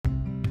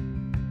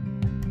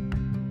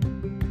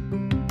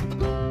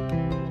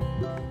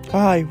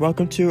Hi,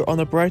 welcome to On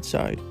the Bright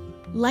Side.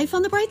 Life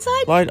on the Bright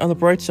Side? Light on the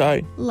bright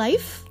side.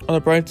 Life? On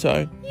the bright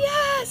side.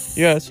 Yes!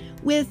 Yes.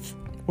 With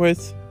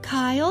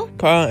Kyle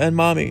Kyle? and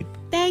Mommy.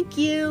 Thank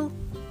you.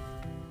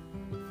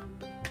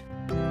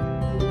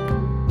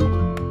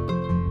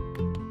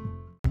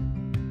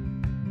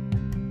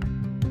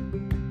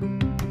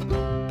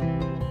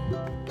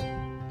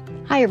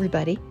 Hi,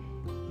 everybody.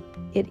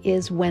 It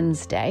is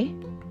Wednesday,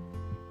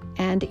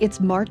 and it's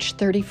March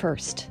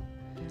 31st.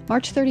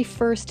 March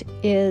 31st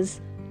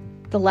is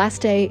the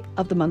last day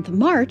of the month of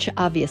March,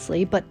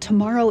 obviously, but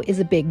tomorrow is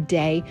a big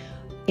day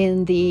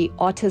in the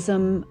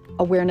autism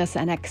awareness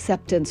and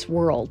acceptance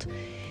world.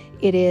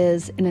 It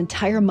is an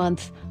entire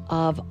month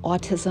of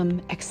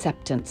autism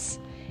acceptance.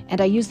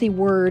 And I use the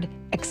word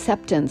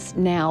acceptance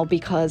now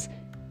because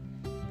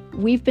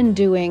we've been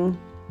doing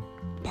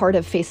part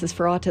of Faces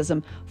for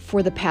Autism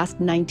for the past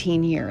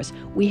 19 years.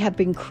 We have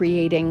been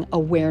creating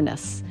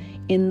awareness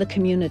in the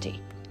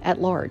community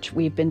at large.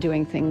 We've been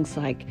doing things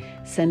like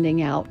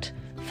sending out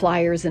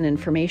flyers and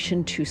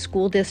information to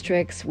school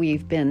districts.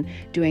 We've been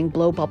doing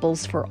blow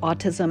bubbles for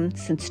autism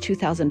since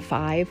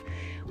 2005.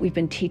 We've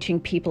been teaching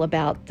people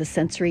about the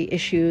sensory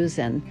issues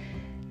and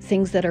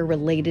things that are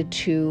related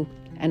to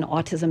an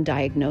autism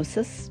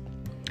diagnosis,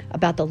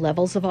 about the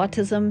levels of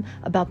autism,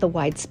 about the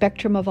wide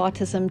spectrum of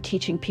autism,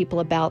 teaching people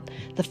about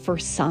the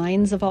first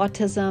signs of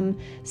autism,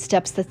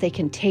 steps that they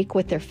can take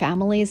with their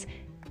families.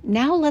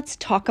 Now let's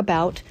talk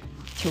about,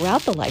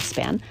 throughout the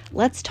lifespan,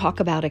 let's talk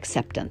about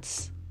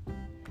acceptance.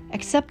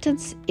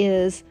 Acceptance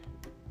is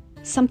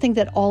something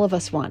that all of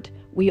us want.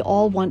 We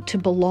all want to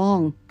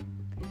belong.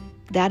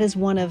 That is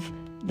one of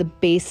the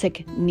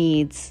basic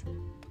needs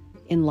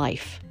in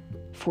life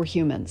for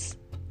humans,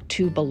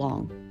 to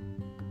belong.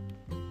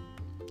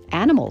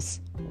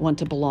 Animals want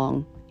to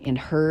belong in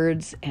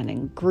herds and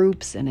in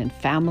groups and in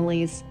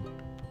families.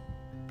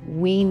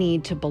 We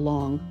need to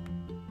belong,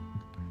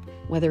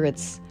 whether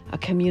it's a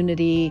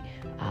community,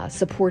 a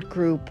support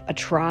group, a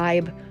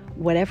tribe,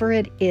 whatever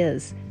it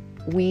is.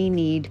 We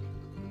need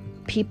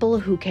people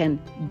who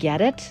can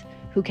get it,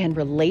 who can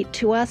relate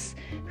to us,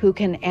 who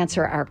can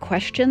answer our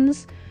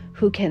questions,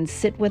 who can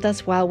sit with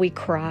us while we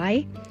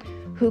cry,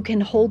 who can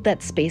hold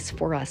that space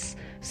for us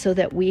so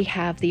that we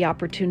have the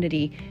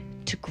opportunity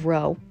to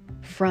grow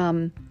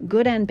from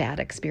good and bad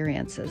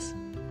experiences.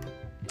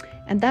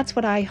 And that's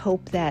what I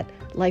hope that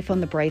Life on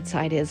the Bright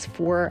Side is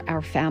for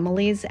our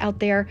families out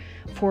there,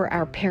 for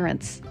our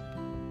parents.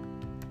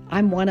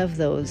 I'm one of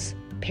those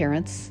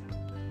parents.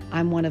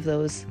 I'm one of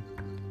those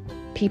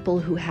people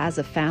who has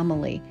a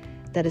family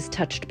that is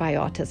touched by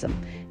autism.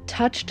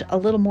 Touched, a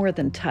little more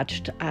than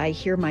touched. I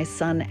hear my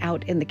son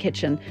out in the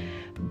kitchen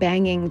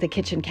banging the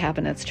kitchen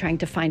cabinets trying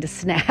to find a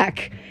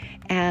snack.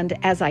 And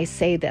as I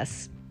say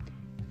this,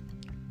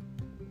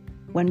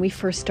 when we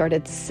first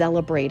started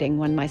celebrating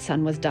when my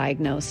son was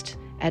diagnosed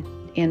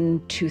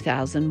in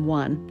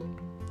 2001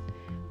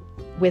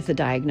 with a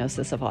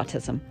diagnosis of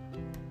autism,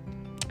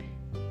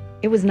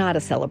 it was not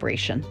a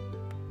celebration.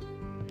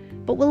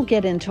 But we'll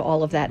get into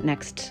all of that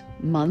next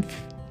month,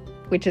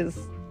 which is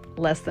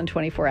less than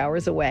 24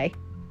 hours away.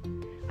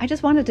 I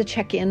just wanted to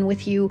check in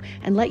with you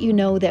and let you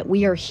know that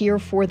we are here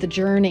for the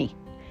journey.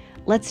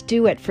 Let's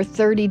do it for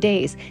 30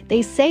 days.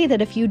 They say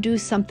that if you do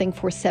something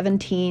for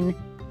 17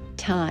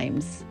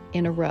 times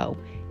in a row,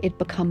 it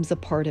becomes a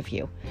part of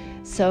you.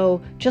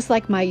 So just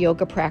like my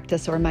yoga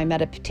practice or my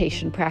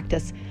meditation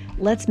practice,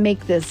 let's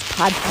make this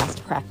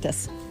podcast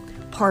practice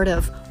part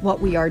of what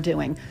we are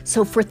doing.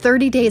 So for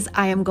 30 days,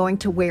 I am going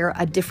to wear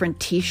a different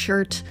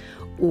t-shirt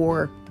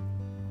or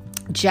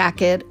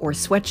jacket or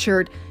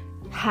sweatshirt,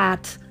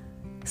 hat,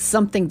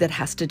 something that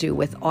has to do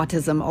with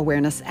autism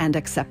awareness and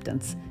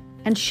acceptance,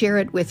 and share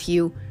it with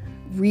you,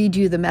 read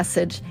you the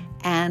message,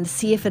 and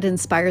see if it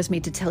inspires me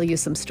to tell you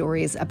some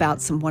stories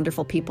about some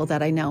wonderful people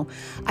that I know.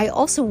 I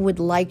also would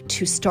like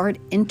to start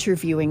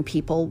interviewing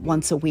people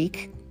once a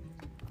week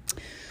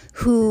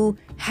who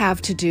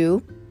have to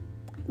do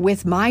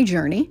with my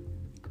journey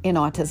in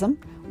autism,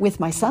 with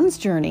my son's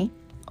journey.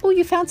 Oh,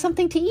 you found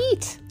something to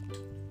eat.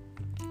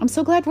 I'm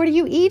so glad. What are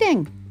you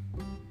eating?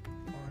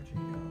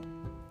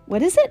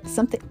 What is it?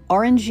 Something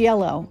orange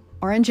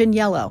and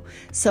yellow.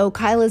 So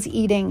Kyle is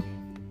eating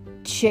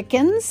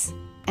chickens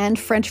and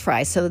French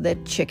fries. So the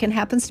chicken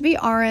happens to be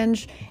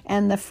orange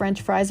and the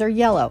French fries are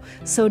yellow.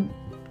 So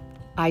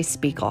I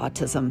speak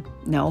autism.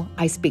 No,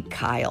 I speak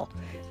Kyle.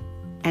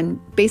 And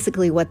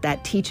basically what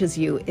that teaches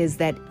you is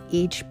that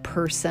each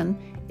person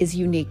is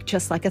unique,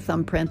 just like a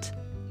thumbprint.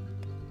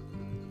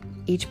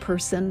 Each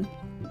person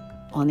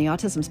on the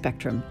autism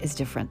spectrum is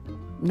different.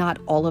 Not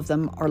all of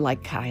them are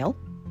like Kyle.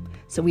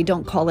 So we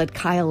don't call it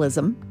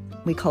Kyleism.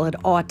 We call it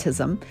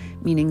autism,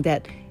 meaning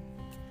that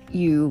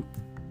you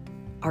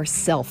are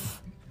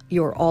self.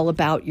 You're all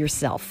about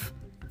yourself.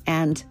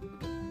 And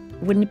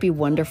wouldn't it be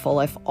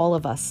wonderful if all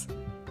of us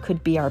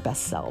could be our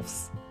best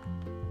selves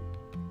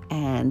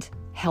and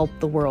help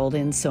the world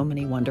in so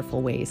many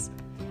wonderful ways?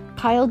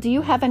 Kyle, do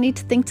you have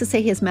anything to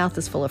say? His mouth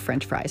is full of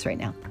French fries right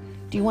now.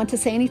 Do you want to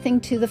say anything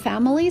to the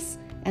families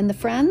and the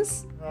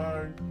friends?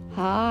 Hi.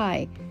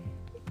 Hi.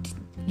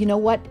 you know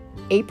what?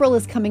 April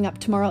is coming up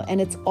tomorrow, and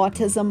it's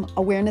Autism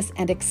Awareness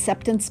and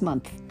Acceptance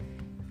Month.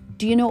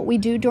 Do you know what we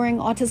do during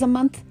Autism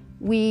Month?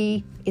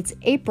 It's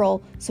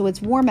April, so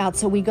it's warm out,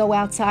 so we go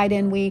outside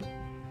and we...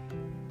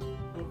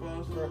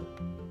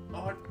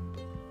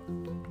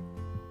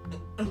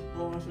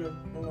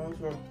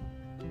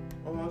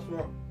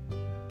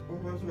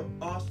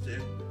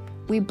 Austin.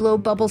 We blow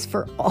bubbles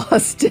for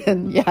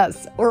Austin,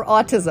 yes, or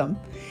autism.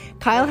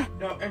 Kyle?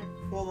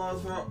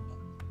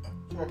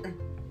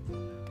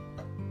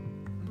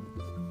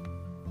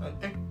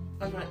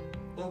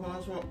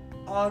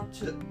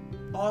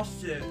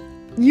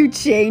 Austin. You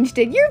changed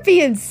it. You're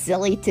being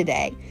silly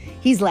today.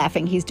 He's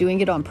laughing. He's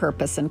doing it on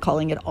purpose and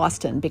calling it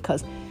Austin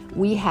because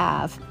we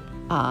have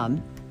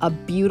a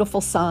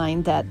beautiful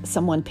sign that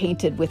someone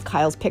painted with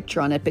Kyle's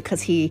picture on it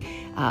because he,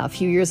 a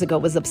few years ago,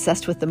 was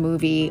obsessed with the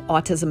movie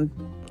Autism.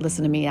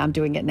 Listen to me, I'm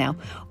doing it now.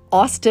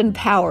 Austin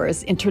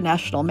Powers,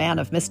 International Man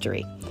of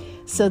Mystery.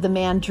 So the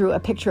man drew a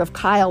picture of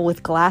Kyle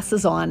with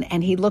glasses on,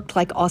 and he looked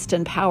like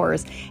Austin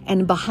Powers.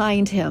 And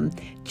behind him,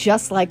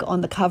 just like on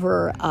the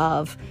cover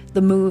of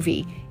the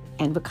movie,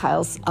 and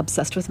Kyle's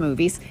obsessed with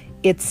movies,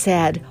 it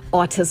said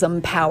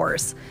Autism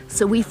Powers.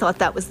 So we thought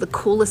that was the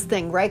coolest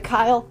thing, right,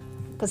 Kyle?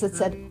 Because it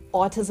said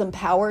Autism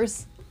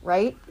Powers,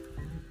 right?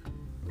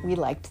 We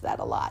liked that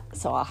a lot.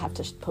 So I'll have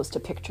to post a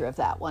picture of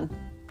that one.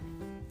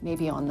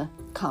 Maybe on the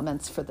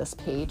comments for this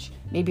page,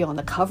 maybe on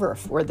the cover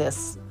for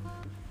this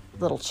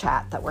little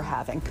chat that we're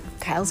having.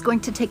 Kyle's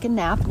going to take a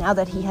nap now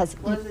that he has...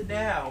 What is it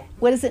now?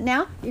 What is it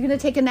now? You're going to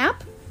take a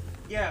nap?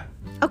 Yeah.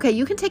 Okay,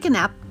 you can take a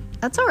nap.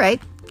 That's all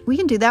right. We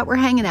can do that. We're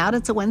hanging out.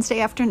 It's a Wednesday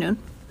afternoon.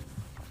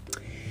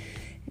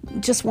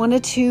 Just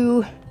wanted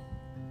to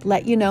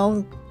let you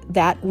know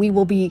that we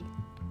will be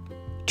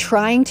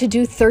trying to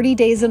do 30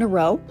 days in a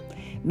row.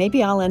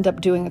 Maybe I'll end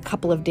up doing a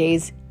couple of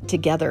days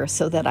together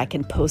so that I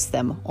can post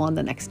them on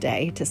the next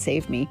day to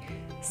save me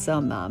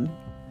some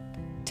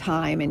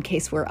time in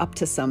case we're up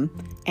to some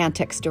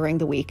antics during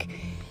the week.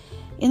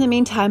 In the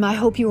meantime, I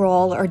hope you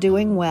all are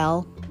doing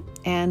well.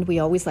 And we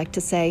always like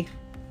to say,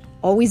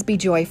 always be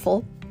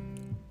joyful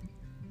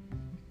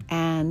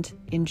and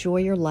enjoy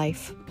your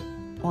life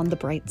on the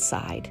bright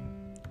side.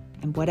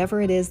 And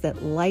whatever it is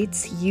that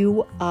lights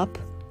you up,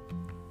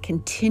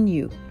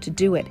 continue to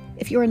do it.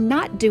 If you're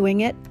not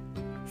doing it,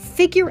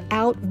 figure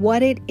out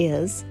what it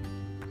is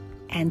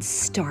and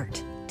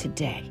start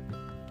today.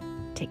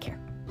 Take care.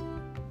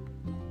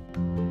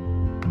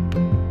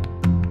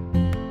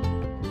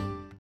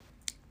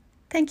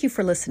 Thank you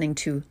for listening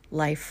to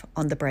Life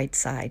on the Bright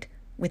Side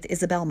with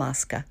Isabel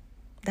Mosca.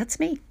 That's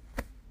me.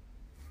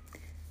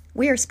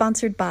 We are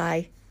sponsored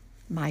by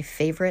my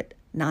favorite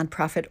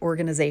nonprofit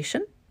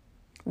organization,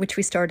 which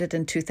we started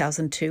in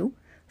 2002,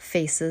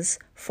 Faces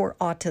for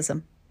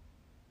Autism.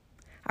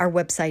 Our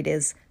website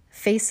is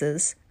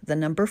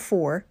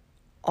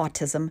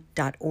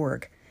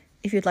faces4autism.org.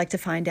 If you'd like to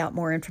find out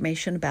more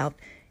information about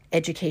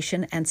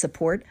education and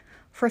support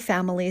for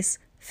families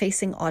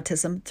facing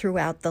autism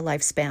throughout the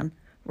lifespan,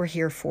 we're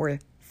here for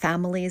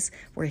families,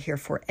 we're here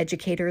for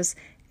educators,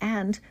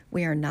 and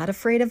we are not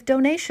afraid of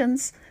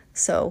donations.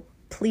 So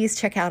please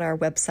check out our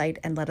website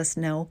and let us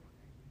know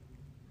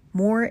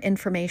more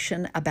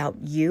information about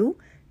you.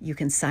 You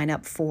can sign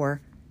up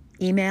for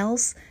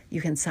emails.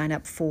 You can sign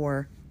up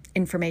for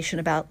information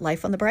about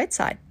Life on the Bright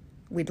Side.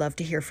 We'd love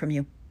to hear from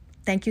you.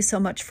 Thank you so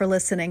much for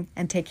listening,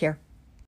 and take care.